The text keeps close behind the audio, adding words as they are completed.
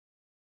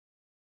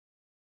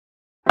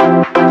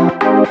Hi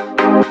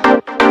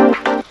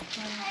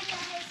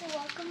guys,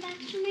 welcome back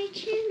to my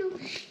channel.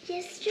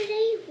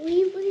 Yesterday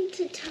we went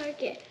to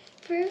Target.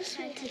 First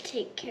I had to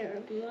take care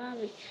of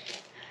Mommy.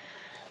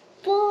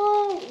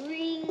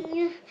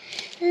 Boring.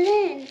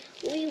 Then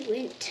we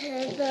went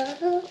to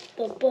the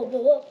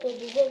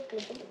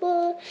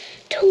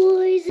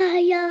toys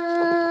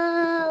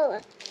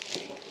aisle.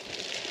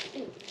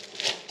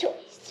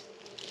 Toys.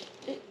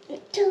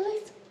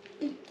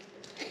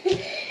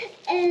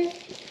 And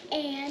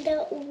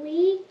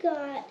we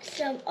got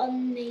some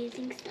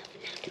amazing stuff.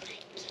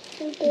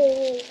 Now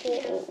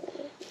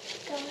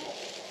got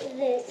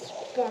this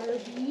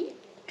Barbie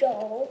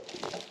doll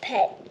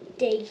pet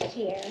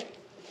daycare.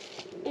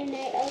 And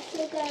I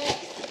also got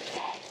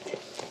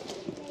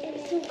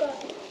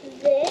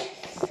this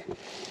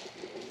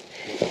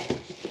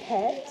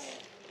pet.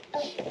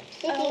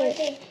 Our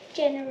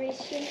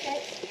generation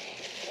pet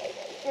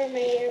for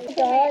my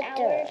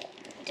daughter.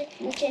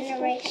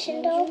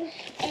 Generation doll,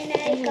 and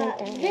I got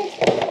this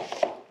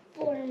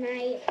for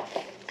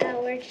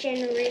our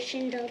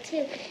generation doll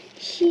too.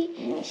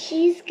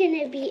 She's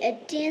gonna be a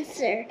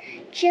dancer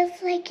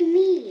just like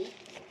me.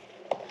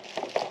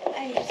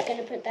 I'm just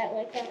gonna put that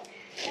like that.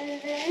 And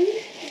then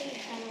we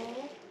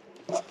have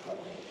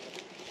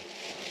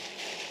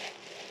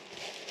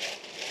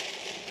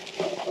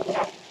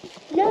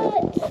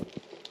nuts.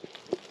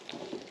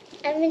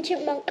 I'm a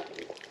chipmunk.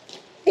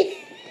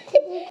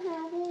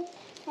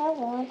 I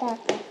want that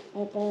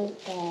a big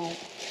bag.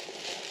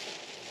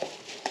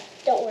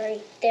 Don't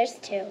worry, there's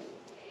two.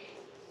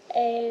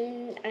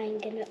 And I'm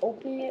gonna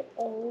open it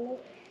all.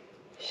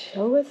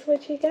 Show us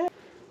what you got.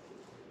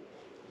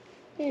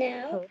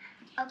 Now.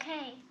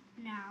 Okay,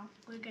 now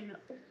we're gonna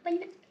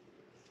open it.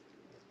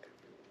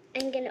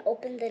 I'm gonna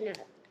open the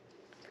nut.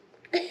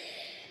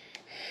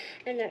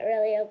 I'm not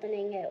really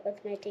opening it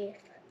with my teeth.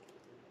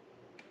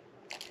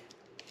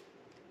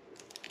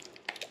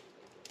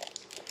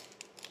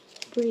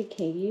 Bre,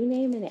 can you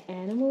name an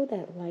animal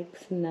that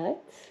likes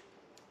nuts?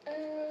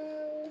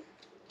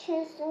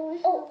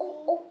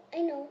 Oh, I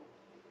know.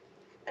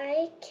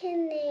 I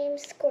can name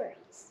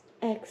squirrels.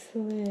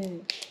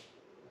 Excellent.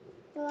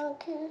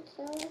 Okay.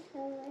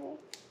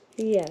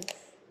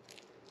 Yes.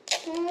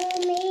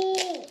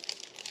 Mommy.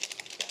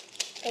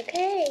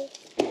 Okay,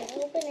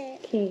 I'll open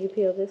it. Can you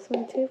peel this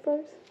one too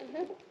first?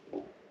 Uh-huh.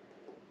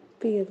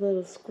 Be a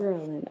little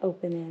squirrel and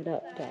open it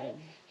up,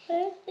 darling.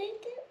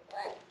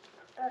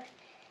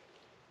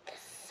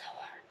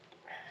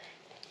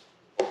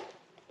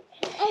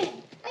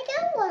 I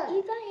got one.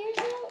 You got yours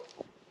out?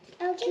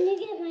 Oh, can you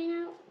get mine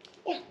out?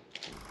 Yeah.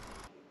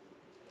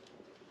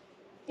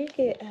 You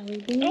get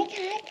LED. I got.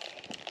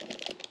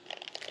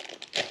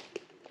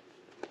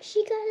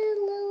 She got a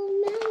little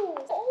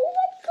mouse. Oh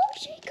my gosh,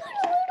 she got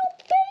a little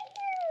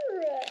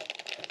bear.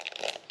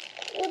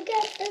 Look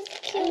at this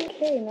cute.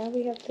 Okay, now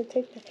we have to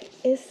take that.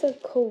 It's a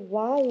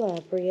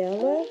koala,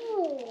 Briella.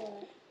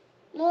 Oh,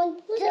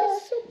 Look, look,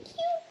 it's so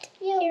cute.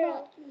 Here,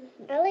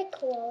 I like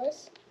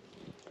koalas.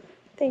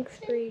 Thanks,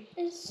 Bre.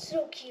 It's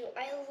so cute.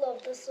 I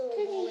love this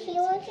little He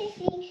boy. wants to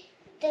see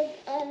the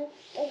one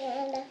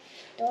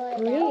door.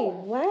 Bre,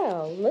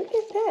 wow, look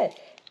at that.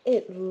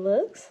 It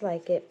looks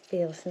like it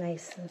feels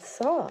nice and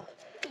soft.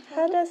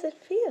 How does it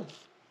feel?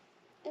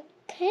 It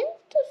kind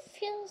of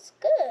feels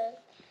good.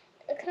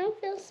 It kind of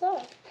feels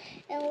soft.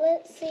 And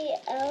let's see,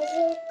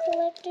 Elsa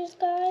collector's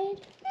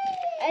guide.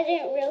 I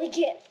didn't really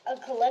get a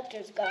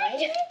collector's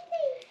guide.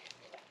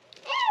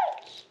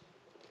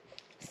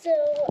 So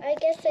I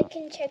guess I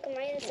can check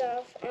mine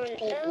off on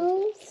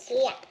Elle's.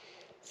 Yeah.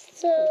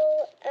 So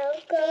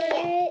Elle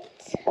got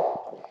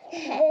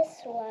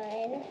this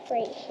one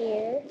right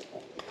here.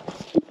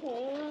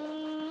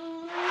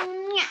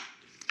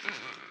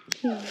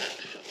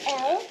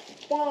 Elle,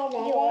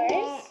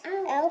 yours.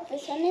 Elle,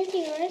 this one is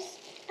yours.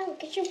 Elle,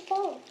 get your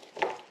ball.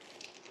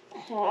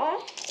 Huh?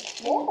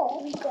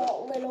 Oh, we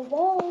got little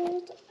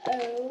balls.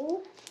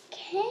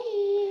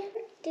 Okay.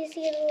 Do you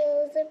see the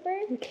little zipper?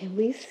 Can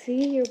we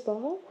see your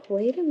ball?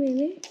 Wait a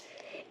minute.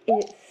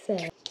 It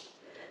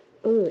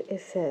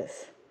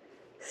says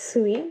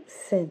sweet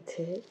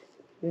scented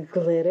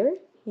glitter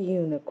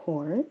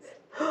unicorns.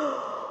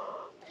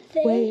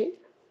 Wait,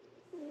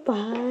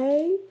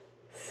 5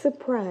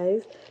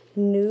 surprise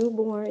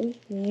newborn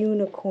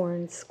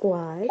unicorn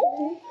squad.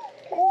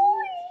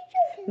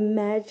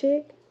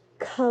 Magic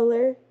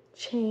color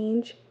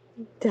change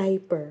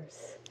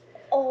diapers.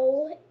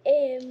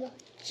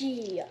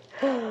 OMG.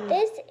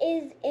 This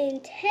is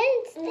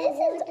intense. This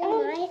is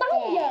on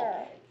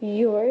fire.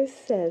 Yours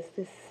says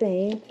the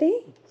same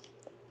thing.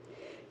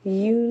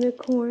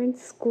 Unicorn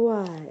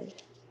squad.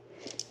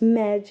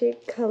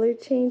 Magic color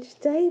change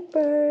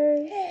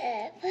diapers.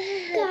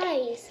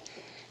 Guys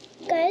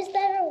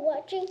that are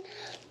watching,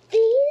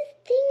 these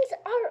things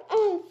are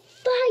on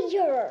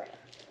fire.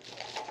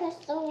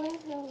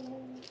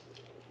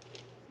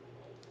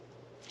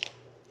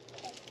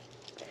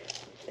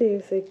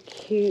 There's a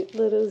cute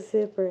little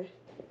zipper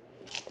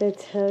that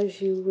tells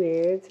you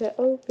where to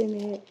open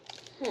it.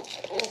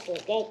 Okay,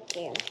 thank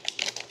you.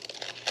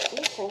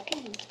 It's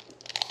okay.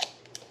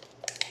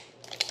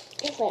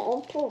 It's like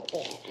a pool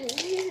bear.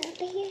 Up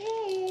your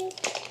head.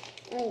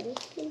 Oh, you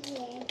see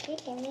here.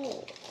 Look at me.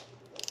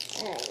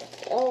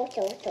 Oh,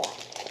 so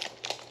soft.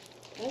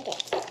 Okay.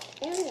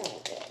 Now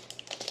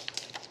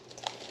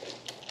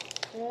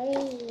I'm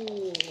gonna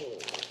do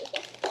it.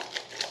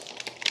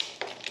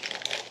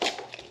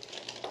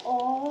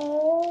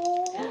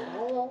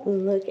 Oh.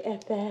 Look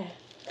at that.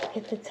 Look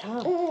at the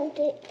top.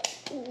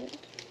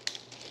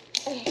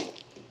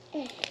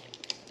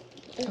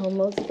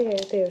 Almost there.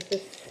 There's the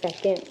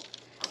second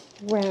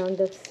round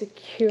of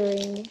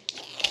securing.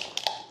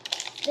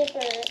 Zipper.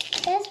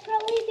 That's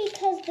probably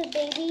because the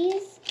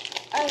babies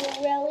are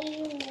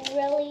really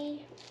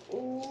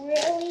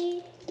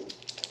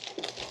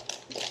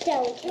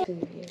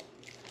delicate.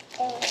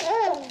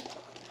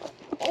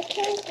 I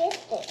can't get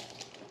this.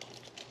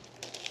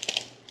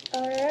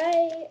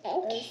 Alright,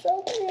 let's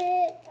open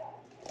it.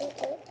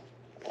 Okay.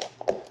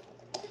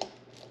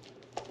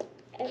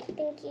 I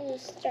think you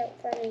start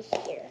from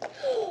here.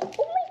 Oh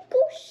my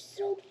gosh,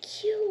 so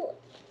cute.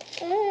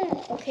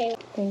 Okay,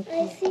 Thank I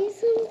you. see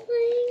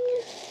something.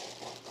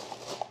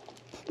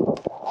 Oh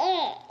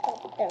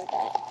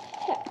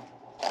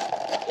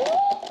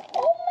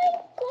my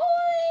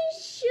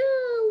gosh,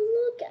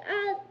 look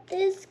at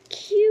this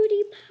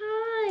cutie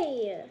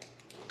pie.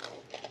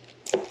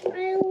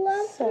 I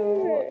love So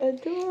her.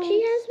 adorable.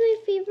 She has my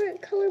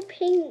favorite color,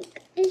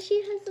 pink, and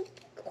she has a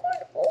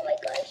cord. Oh my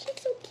gosh, she's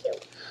so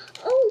cute.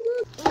 Oh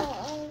look,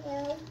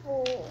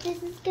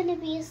 this is gonna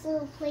be his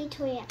little play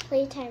toy at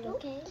playtime.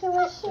 Okay. So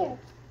what's here?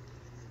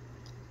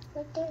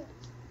 Right there.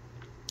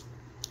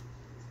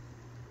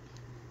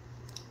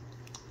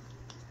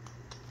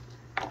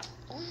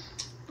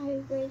 Are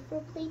you ready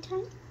for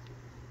playtime?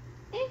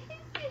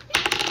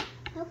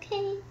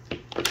 Okay.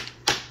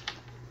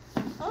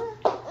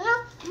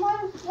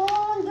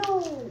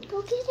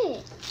 Go get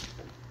it.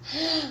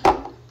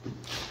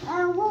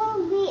 I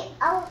won't be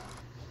out.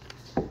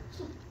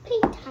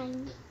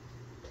 Playtime.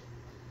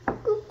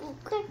 Cuckoo,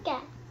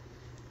 cricket.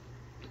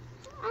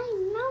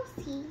 I'm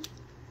Mousy.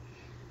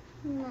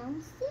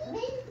 Mousy?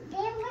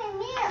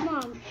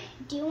 Mom,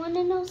 do you want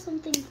to know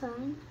something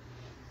fun?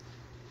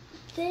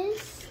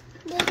 This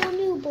little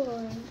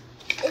newborn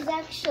is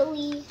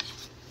actually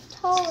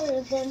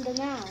taller than the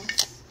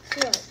mouse.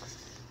 Look.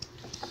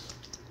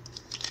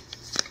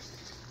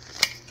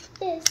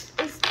 This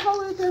is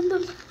taller than the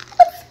mouse.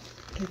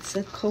 It's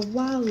a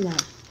koala.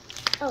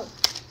 Oh,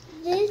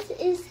 this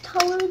is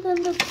taller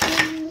than the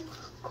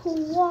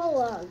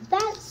koala.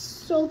 That's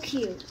so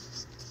cute.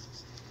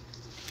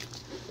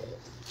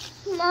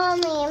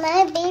 Mommy,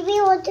 my baby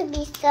wants to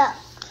be stuck.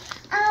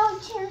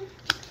 Ouch,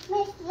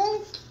 my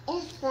foot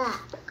is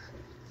stuck.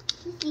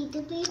 You see,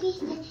 the baby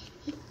said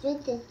his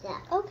foot is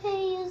stuck.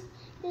 Okay, use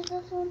this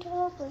one to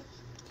help her.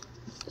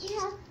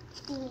 Help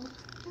me.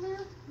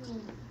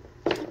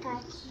 I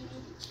got you.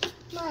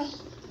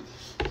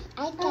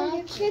 I got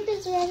Your crib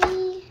is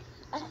ready.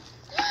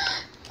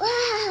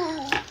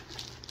 Wow.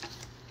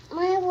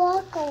 My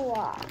walk.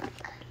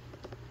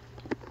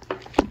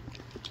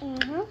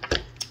 Uh-huh.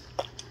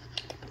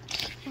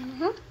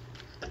 Uh-huh.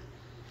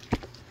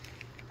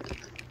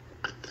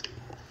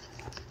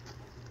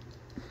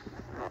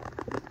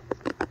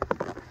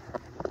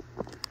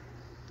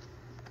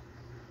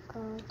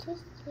 Go to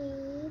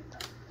sleep.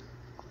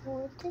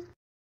 Go to